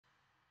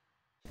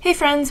Hey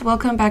friends,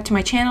 welcome back to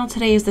my channel.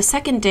 Today is the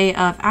second day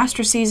of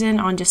Astra season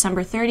on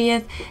December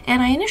 30th,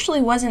 and I initially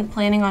wasn't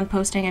planning on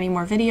posting any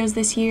more videos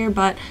this year,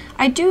 but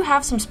I do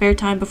have some spare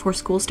time before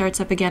school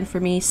starts up again for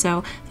me, so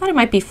I thought it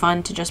might be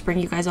fun to just bring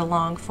you guys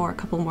along for a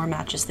couple more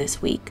matches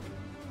this week.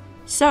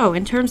 So,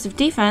 in terms of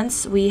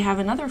defense, we have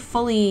another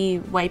fully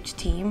wiped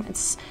team.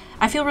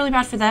 I feel really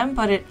bad for them,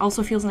 but it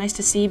also feels nice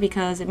to see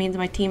because it means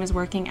my team is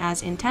working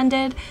as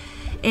intended.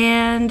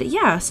 And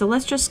yeah, so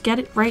let's just get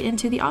it right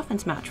into the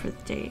offense match for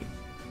the day.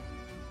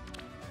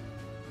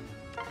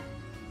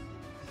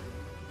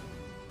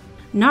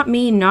 Not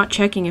me not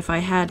checking if I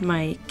had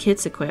my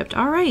kits equipped.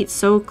 Alright,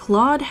 so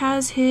Claude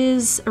has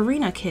his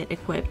arena kit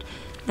equipped.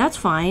 That's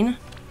fine.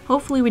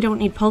 Hopefully we don't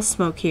need pulse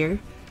smoke here.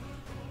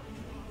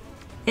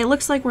 It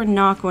looks like we're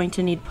not going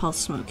to need pulse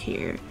smoke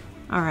here.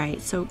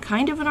 Alright, so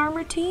kind of an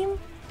armored team,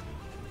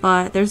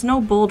 but there's no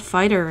bold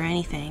fighter or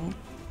anything.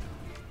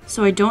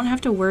 So I don't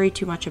have to worry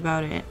too much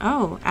about it.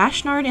 Oh,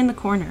 Ashnard in the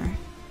corner.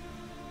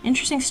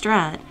 Interesting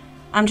strat.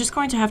 I'm just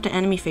going to have to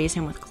enemy phase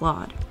him with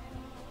Claude.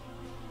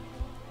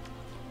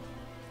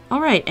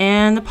 Alright,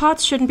 and the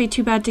pots shouldn't be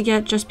too bad to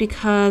get just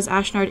because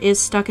Ashnard is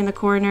stuck in the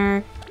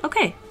corner.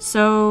 Okay,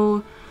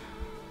 so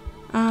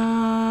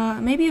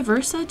maybe a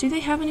Versa? Do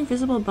they have any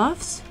visible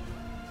buffs?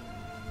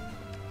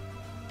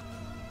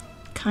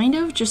 Kind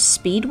of, just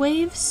speed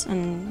waves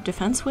and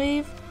defense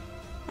wave.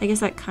 I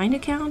guess that kind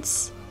of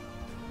counts.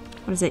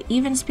 What is it?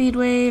 Even speed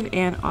wave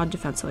and odd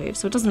defense wave,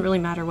 so it doesn't really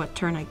matter what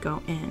turn I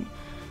go in.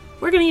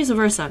 We're gonna use a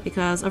Versa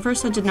because a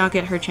Versa did not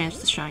get her chance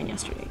to shine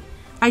yesterday.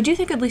 I do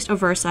think at least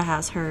Aversa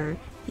has her.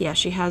 Yeah,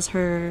 she has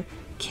her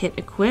kit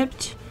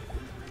equipped.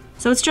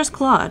 So it's just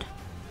Claude.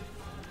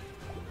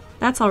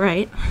 That's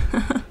alright.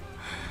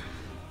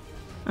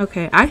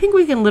 Okay, I think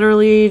we can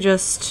literally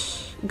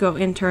just go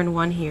in turn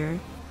 1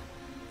 here.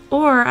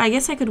 Or I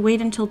guess I could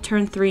wait until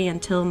turn 3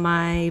 until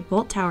my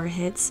bolt tower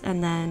hits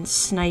and then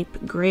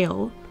snipe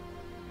Grail.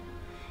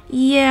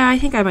 Yeah, I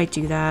think I might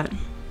do that.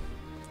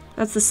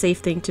 That's the safe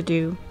thing to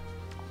do.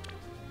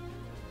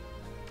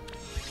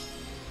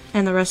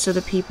 And the rest of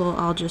the people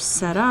I'll just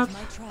set up.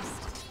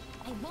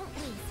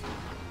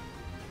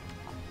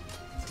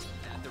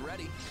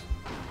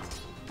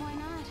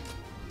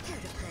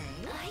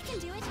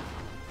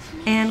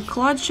 And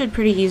Claude should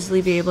pretty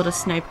easily be able to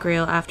snipe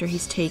Grail after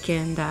he's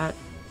taken that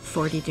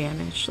 40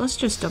 damage. Let's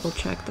just double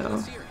check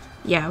though.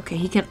 Yeah, okay,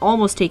 he can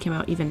almost take him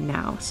out even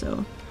now,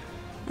 so.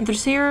 And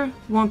Thracier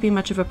won't be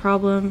much of a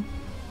problem,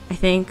 I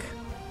think.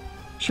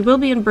 She will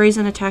be in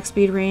Brazen attack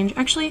speed range.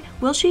 Actually,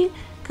 will she?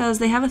 Because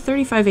they have a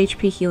 35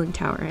 HP healing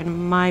tower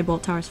and my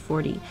bolt tower is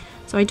 40.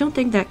 So I don't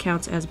think that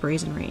counts as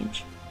Brazen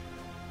range.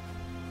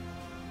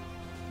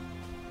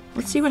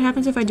 Let's see what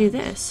happens if I do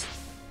this.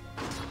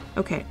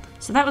 Okay,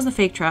 so that was the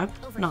fake trap,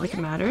 not like it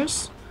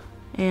matters.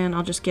 And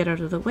I'll just get out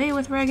of the way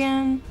with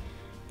Regan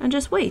and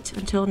just wait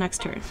until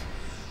next turn.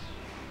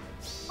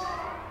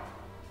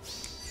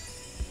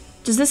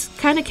 Does this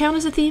kind of count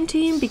as a theme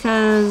team?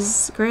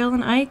 Because Grail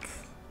and Ike?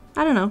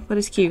 I don't know, but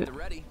it's cute.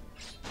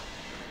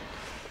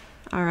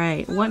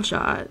 Alright, one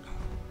shot.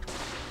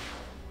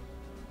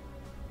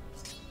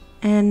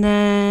 And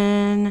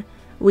then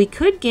we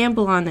could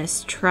gamble on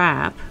this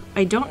trap.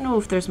 I don't know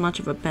if there's much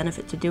of a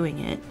benefit to doing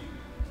it.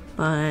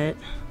 But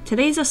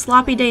today's a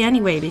sloppy day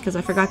anyway because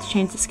I forgot to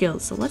change the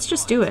skills, so let's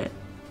just do it.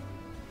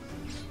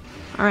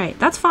 Alright,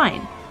 that's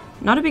fine.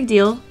 Not a big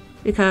deal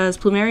because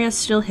Plumeria's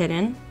still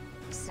hidden.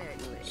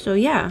 So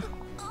yeah,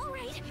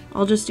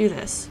 I'll just do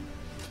this.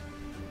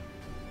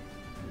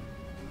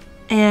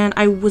 And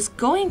I was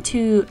going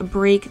to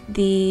break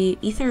the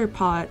Aether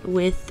pot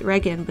with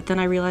Regan, but then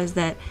I realized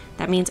that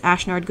that means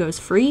Ashnard goes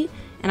free,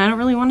 and I don't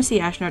really want to see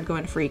Ashnard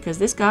going free because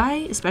this guy,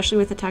 especially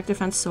with attack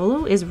defense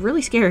solo, is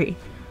really scary.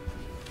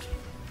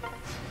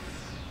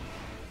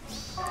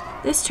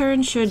 This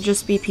turn should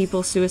just be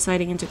people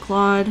suiciding into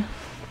Claude.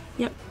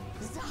 Yep.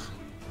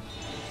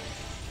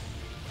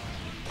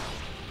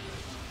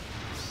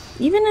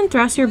 Even in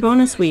Thracier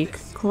bonus week,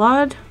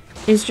 Claude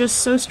is just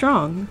so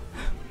strong.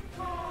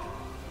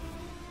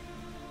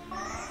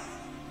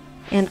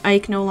 And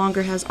Ike no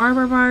longer has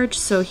Armor March,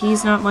 so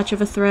he's not much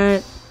of a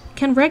threat.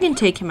 Can Regan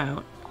take him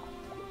out?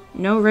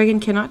 No, Regan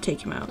cannot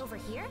take him out.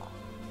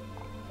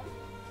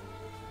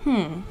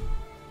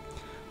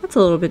 That's a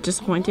little bit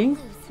disappointing.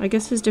 I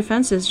guess his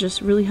defense is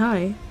just really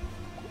high.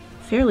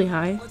 Fairly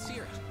high.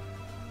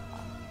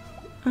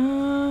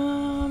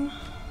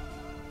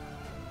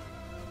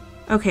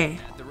 Okay.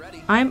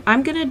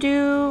 I'm gonna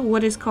do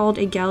what is called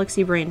a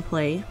Galaxy Brain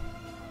play.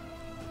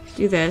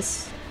 Do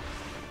this.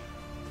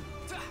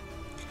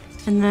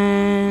 And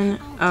then,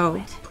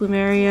 oh,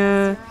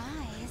 Plumeria,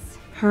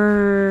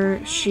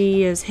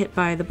 she is hit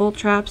by the bolt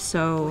trap,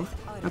 so,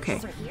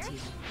 okay.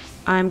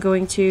 I'm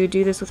going to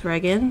do this with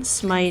Regan,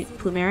 smite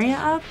Plumeria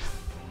up,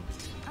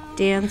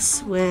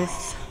 dance with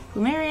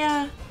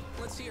Plumeria,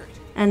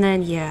 and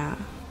then, yeah.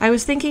 I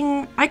was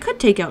thinking I could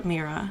take out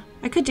Mira.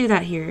 I could do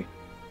that here.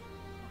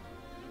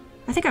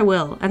 I think I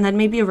will, and then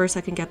maybe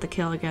Aversa can get the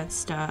kill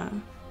against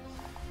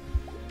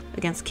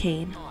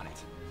Kane.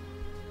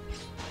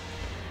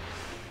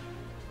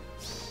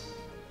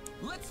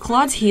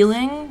 Claude's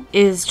healing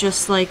is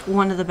just like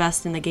one of the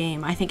best in the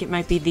game. I think it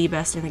might be the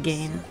best in the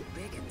game.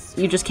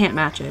 You just can't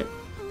match it.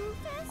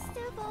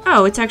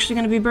 Oh, it's actually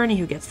going to be Bernie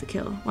who gets the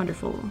kill.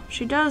 Wonderful.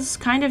 She does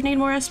kind of need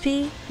more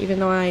SP, even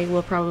though I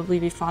will probably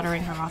be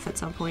foddering her off at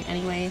some point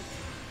anyway.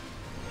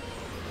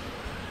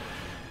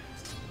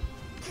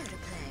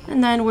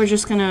 And then we're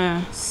just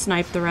gonna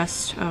snipe the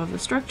rest of the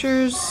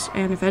structures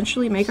and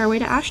eventually make our way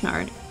to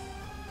Ashnard.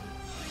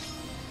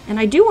 And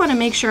I do want to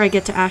make sure I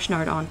get to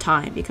Ashnard on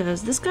time,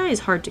 because this guy is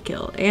hard to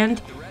kill, and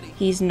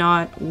he's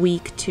not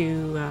weak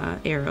to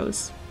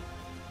arrows.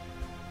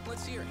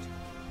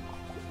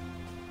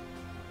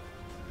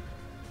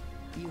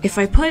 If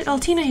I put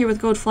Altina here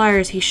with gold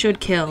flyers, he should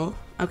kill.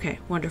 Okay,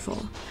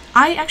 wonderful.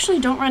 I actually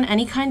don't run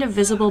any kind of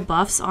visible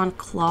buffs on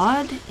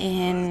Claude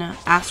in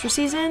Astra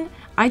Season.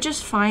 I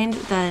just find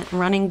that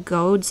running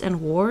goads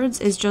and wards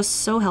is just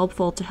so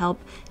helpful to help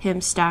him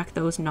stack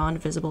those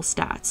non-visible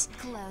stats.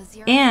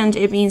 And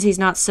it means he's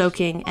not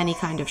soaking any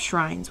kind of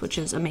shrines, which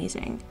is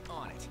amazing.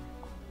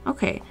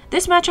 Okay,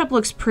 this matchup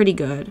looks pretty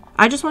good.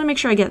 I just want to make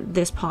sure I get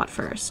this pot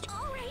first.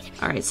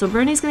 Alright, so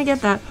Bernie's gonna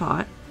get that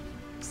pot.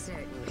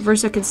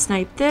 Versa can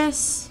snipe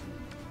this.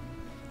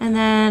 And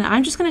then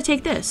I'm just gonna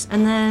take this.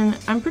 And then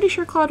I'm pretty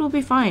sure Claude will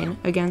be fine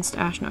against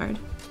Ashnard.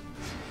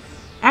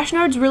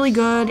 Ashnard's really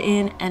good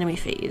in enemy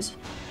phase.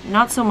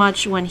 Not so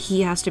much when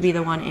he has to be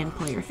the one in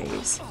player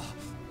phase.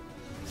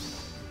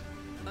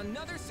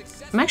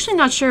 I'm actually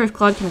not sure if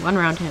Claude can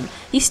one-round him.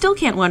 He still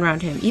can't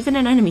one-round him, even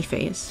in enemy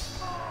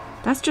phase.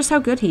 That's just how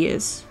good he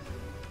is.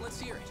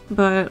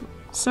 But,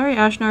 sorry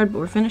Ashnard, but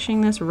we're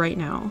finishing this right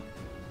now.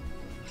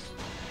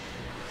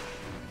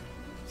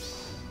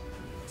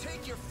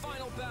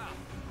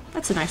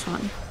 That's a nice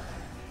one.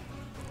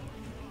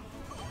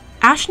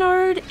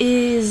 Ashnard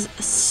is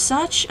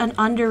such an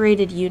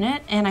underrated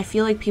unit, and I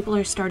feel like people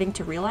are starting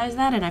to realize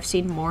that, and I've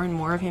seen more and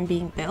more of him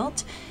being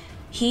built.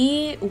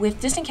 He, with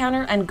Distant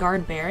Counter and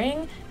Guard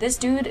Bearing, this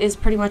dude is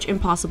pretty much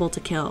impossible to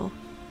kill.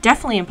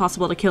 Definitely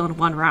impossible to kill in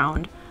one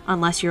round,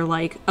 unless you're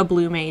like a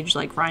blue mage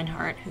like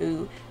Reinhardt,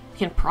 who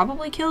can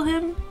probably kill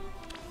him.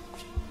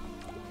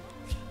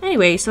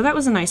 Anyway, so that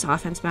was a nice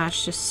offense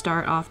match to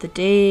start off the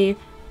day.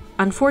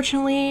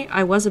 Unfortunately,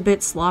 I was a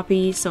bit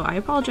sloppy, so I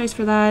apologize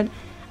for that.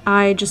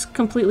 I just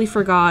completely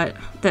forgot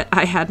that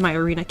I had my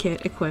arena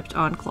kit equipped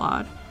on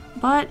Claude.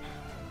 But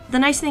the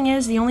nice thing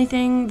is, the only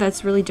thing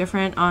that's really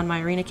different on my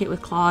arena kit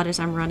with Claude is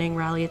I'm running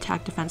Rally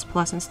Attack Defense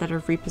Plus instead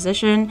of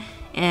Reposition,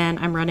 and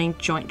I'm running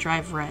Joint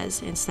Drive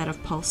Res instead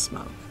of Pulse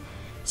Smoke.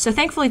 So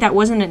thankfully that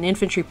wasn't an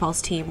infantry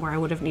pulse team where I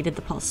would have needed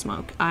the Pulse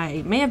Smoke.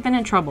 I may have been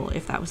in trouble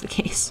if that was the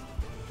case.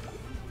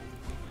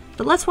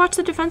 But let's watch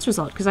the defense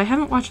result, because I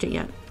haven't watched it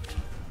yet.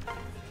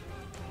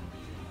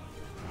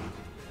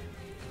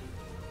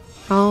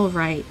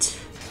 Alright,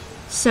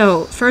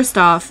 so first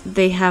off,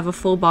 they have a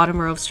full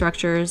bottom row of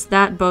structures.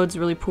 That bodes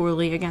really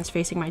poorly against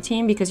facing my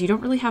team because you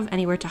don't really have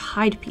anywhere to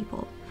hide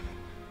people.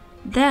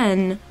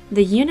 Then,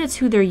 the units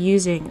who they're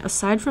using,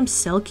 aside from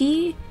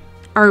Selkie,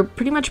 are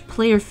pretty much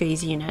player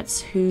phase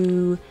units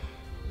who,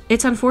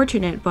 it's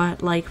unfortunate,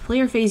 but like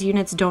player phase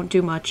units don't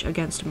do much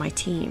against my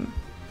team.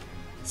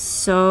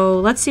 So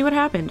let's see what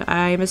happened.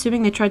 I'm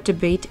assuming they tried to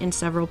bait in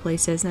several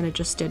places and it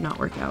just did not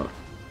work out.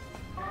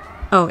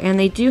 Oh, and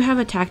they do have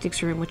a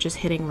tactics room, which is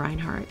hitting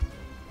Reinhardt.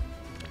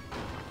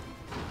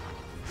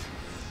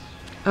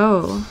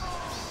 Oh.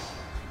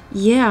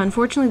 Yeah,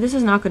 unfortunately this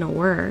is not going to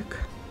work.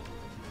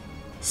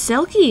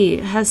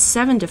 Selkie has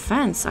 7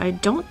 defense. I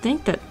don't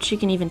think that she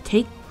can even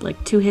take,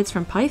 like, 2 hits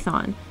from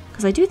Python.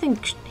 Because I do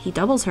think he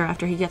doubles her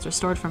after he gets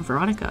restored from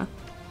Veronica.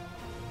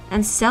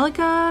 And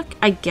Celica,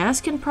 I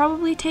guess, can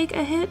probably take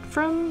a hit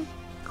from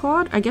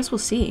Claude? I guess we'll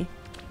see.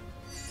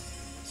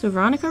 So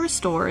Veronica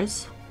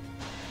restores.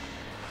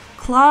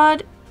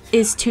 Claude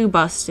is too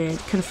busted,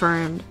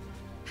 confirmed.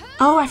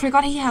 Oh, I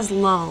forgot he has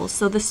lull,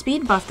 so the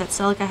speed buff that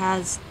Celica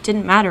has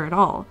didn't matter at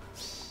all.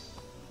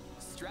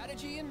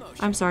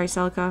 I'm sorry,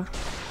 Celica.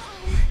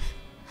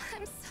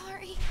 I'm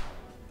sorry.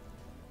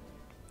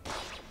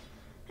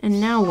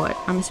 And now what?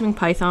 I'm assuming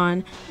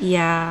Python.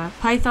 Yeah,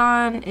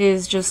 Python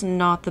is just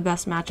not the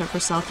best matchup for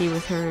Selkie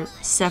with her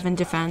 7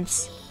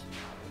 defense.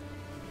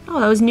 Oh,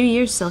 that was New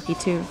Year's Selkie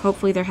too.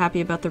 Hopefully they're happy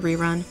about the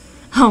rerun.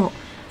 Oh,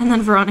 and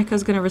then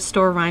Veronica's gonna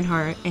restore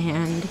Reinhardt,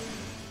 and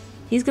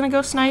he's gonna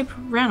go snipe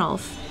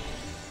Ranulf.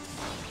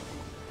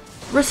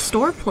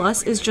 Restore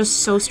Plus is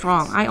just so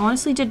strong. I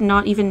honestly did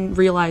not even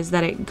realize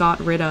that it got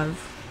rid of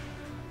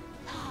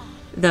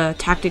the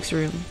tactics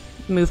room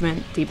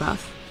movement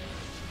debuff.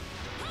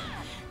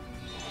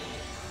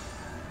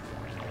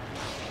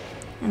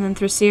 And then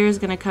Thrasier is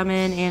gonna come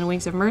in and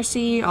Wings of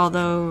Mercy,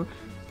 although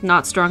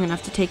not strong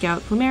enough to take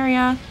out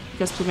Plumeria,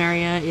 because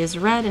Plumeria is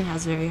red and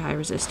has very high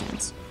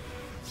resistance.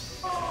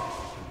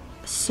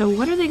 So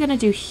what are they gonna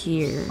do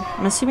here?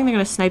 I'm assuming they're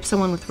gonna snipe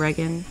someone with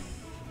Regan.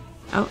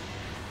 Oh.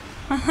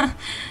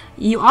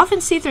 You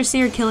often see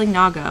Thrasier killing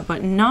Naga,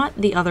 but not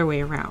the other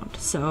way around,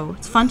 so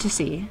it's fun to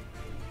see.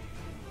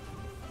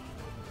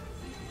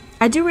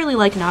 I do really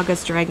like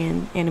Naga's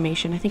dragon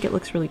animation. I think it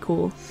looks really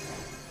cool.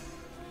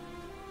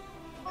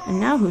 And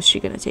now who's she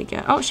gonna take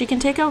out? Oh, she can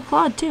take out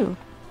Claude too.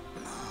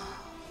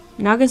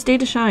 Naga's day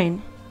to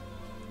shine.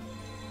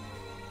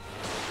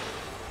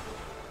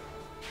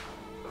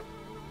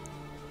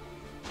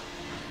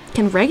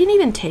 Can Regan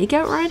even take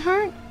out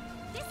Reinhardt?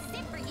 This is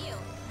it for you.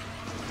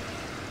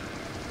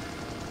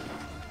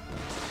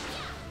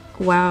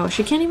 Wow,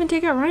 she can't even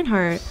take out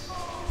Reinhardt.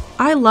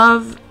 I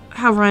love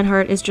how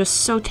Reinhardt is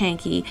just so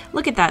tanky.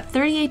 Look at that,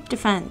 38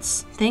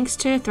 defense. Thanks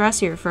to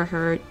Thrasier for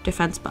her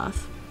defense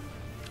buff.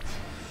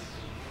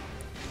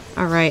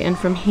 Alright, and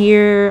from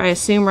here, I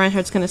assume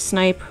Reinhardt's gonna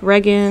snipe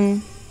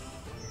Regan.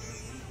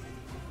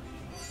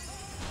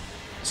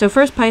 So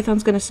first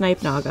Python's gonna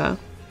snipe Naga.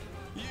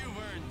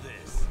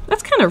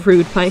 That's kind of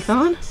rude,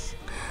 Python.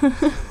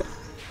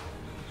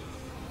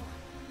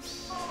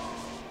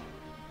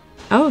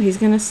 Oh, he's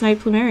gonna snipe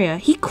Plumeria.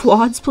 He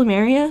quads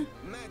Plumeria?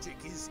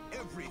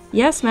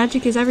 Yes,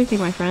 magic is everything,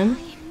 my friend.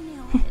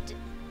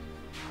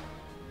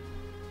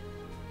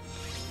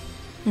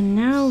 And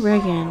now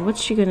Regan,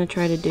 what's she gonna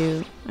try to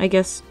do? I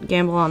guess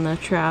gamble on the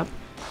trap.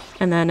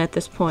 And then at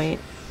this point,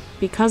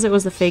 because it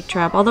was the fake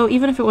trap, although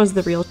even if it was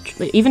the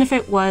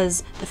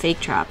fake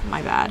trap,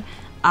 my bad,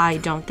 I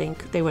don't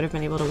think they would have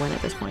been able to win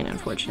at this point,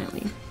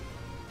 unfortunately.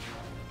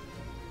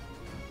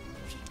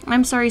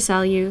 I'm sorry,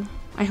 Salyu.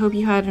 I hope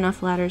you had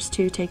enough ladders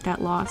to take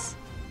that loss.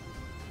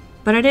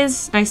 But it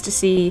is nice to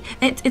see.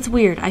 It's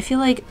weird. I feel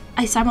like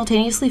I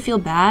simultaneously feel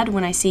bad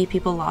when I see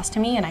people lost to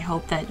me, and I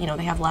hope that, you know,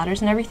 they have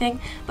ladders and everything,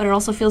 but it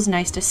also feels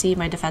nice to see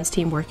my defense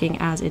team working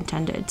as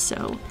intended.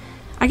 So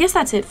I guess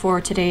that's it for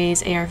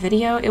today's AR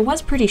video. It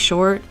was pretty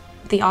short.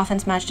 The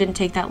offense match didn't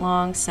take that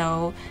long,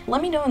 so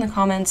let me know in the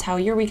comments how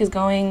your week is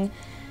going,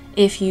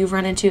 if you've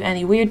run into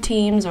any weird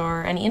teams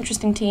or any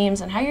interesting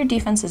teams, and how your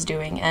defense is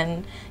doing.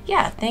 And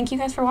yeah, thank you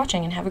guys for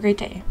watching, and have a great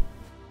day.